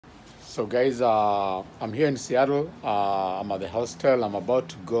So guys, I'm here in Seattle. I'm at the hostel. I'm about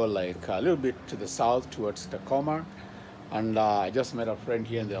to go like a little bit to the south towards Tacoma, and I just met a friend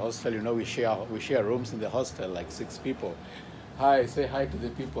here in the hostel. You know, we share rooms in the hostel, like 6 people. Hi, say hi to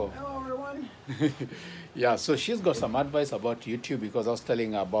the people. Hello, everyone. Yeah, so she's got some advice about YouTube because I was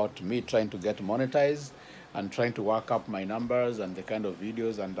telling her about me trying to get monetized and trying to work up my numbers and the kind of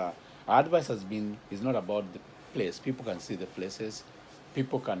videos. And her advice has been is not about the place. People can see the places.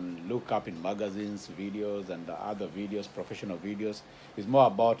 People can look up in magazines, videos, and other videos, professional videos. It's more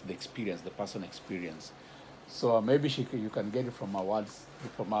about the experience, the person experience. So maybe you can get it from my words,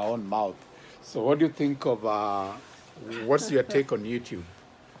 from my own mouth. So what do you think of? What's your take on YouTube?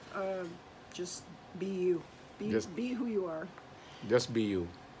 Uh, just be you. Just Be who you are, just be you.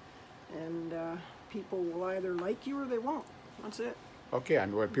 and people will either like you or they won't. That's it. Okay,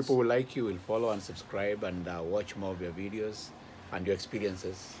 and when people will like you, will follow and subscribe and watch more of your videos and your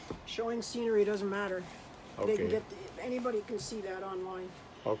experiences. Showing scenery doesn't matter. They can Okay, anybody can see that online.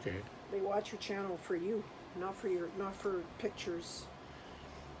 okay, They watch your channel for you, not for pictures.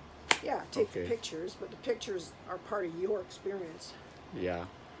 Yeah, take the okay. pictures, but the pictures are part of your experience. Yeah,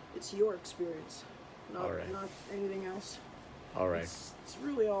 It's your experience, all right, not anything else. all right. It's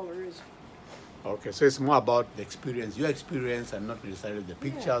really all there is. Okay, so it's more about the experience, your experience, and not necessarily the Yeah.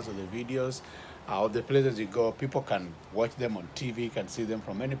 pictures or the videos or the places you go. People can watch them on TV, can see them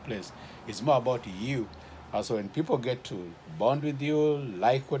from any place. It's more about you. So when people get to bond with you,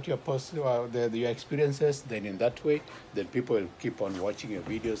 like what you're posting, your experiences, then in that way, then people will keep on watching your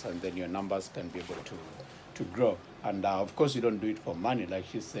videos, and then your numbers can be able to grow. And of course, you don't do it for money, like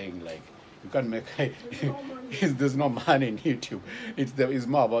she's saying. Like you can't make There's no money. there's no money in YouTube. It's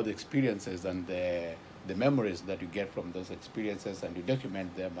more about the experiences and the memories that you get from those experiences, and you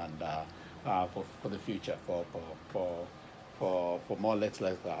document them, and for the future, for more like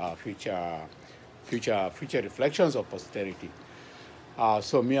future reflections of posterity.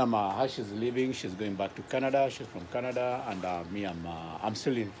 So me, Ash is leaving. She's going back to Canada. She's from Canada, and me, I'm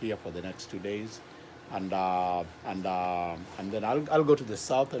still in here for the next 2 days, and then I'll go to the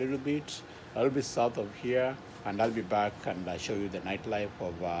south a little bit. I'll be south of here, and I'll be back and show you the nightlife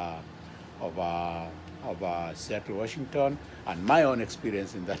of uh, Seattle, Washington, and my own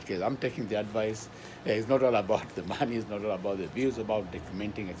experience in that case. I'm taking the advice. It's not all about the money. It's not all about the views. About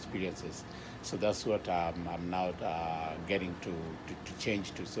documenting experiences. So that's what I'm now getting to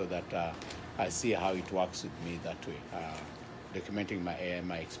change to, so that I see how it works with me that way. Documenting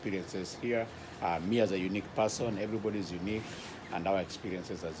my experiences here, me as a unique person. Everybody is unique, and our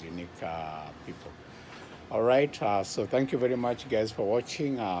experiences as unique people. All right, so thank you very much, guys, for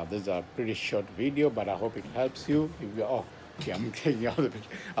watching. This is a pretty short video, but I hope it helps you. If you okay, I'm taking out the picture.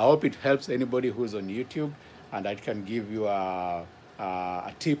 I hope it helps anybody who's on YouTube, and I can give you a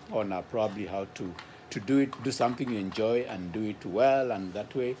tip on probably how to do something you enjoy and do it well, and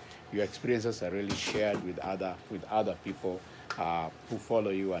that way your experiences are really shared with other people who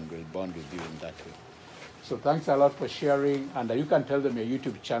follow you and will bond with you in that way. So thanks a lot for sharing, and you can tell them your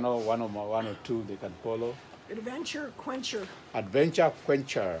YouTube channel, one or two they can follow. Adventure Quencher. Adventure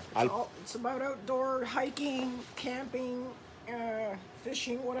Quencher. It's about outdoor hiking, camping,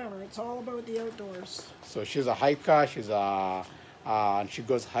 fishing, whatever. It's all about the outdoors. So she's a hiker. And she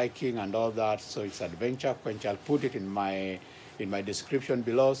goes hiking and all that. So it's Adventure Quencher. I'll put it in my description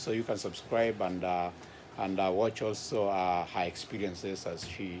below, so you can subscribe and watch also her experiences as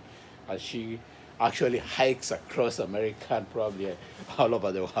she actually hikes across America and probably all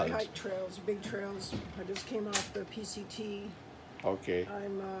over the I world. hike trails, big trails. I just came off the PCT. Okay.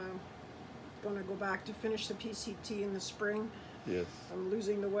 I'm going to go back to finish the PCT in the spring. Yes. I'm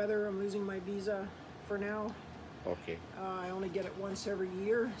losing the weather. I'm losing my visa for now. Okay. I only get it once every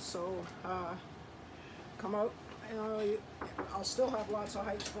year, so come out. I'll still have lots of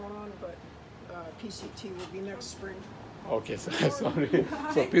hikes going on, but PCT will be next spring. Okay, so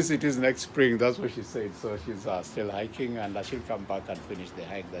PCT is next spring. That's what she said. So she's still hiking, and she'll come back and finish the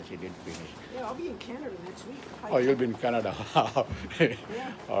hike that she didn't finish. Yeah, I'll be in Canada next week. Oh, you'll be in Canada.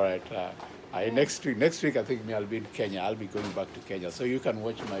 Yeah. All right. Next week, I think I'll be in Kenya. I'll be going back to Kenya. So you can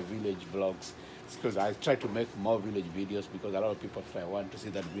watch my village vlogs, because I try to make more village videos, because a lot of people want to see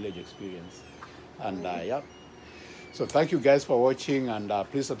that village experience. And yeah. So thank you guys for watching, and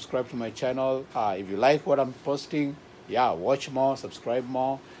please subscribe to my channel. If you like what I'm posting, yeah, watch more, subscribe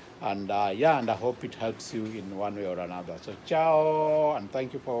more, and yeah, and I hope it helps you in one way or another. So ciao, and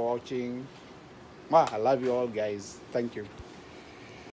thank you for watching. I love you all, guys. Thank you.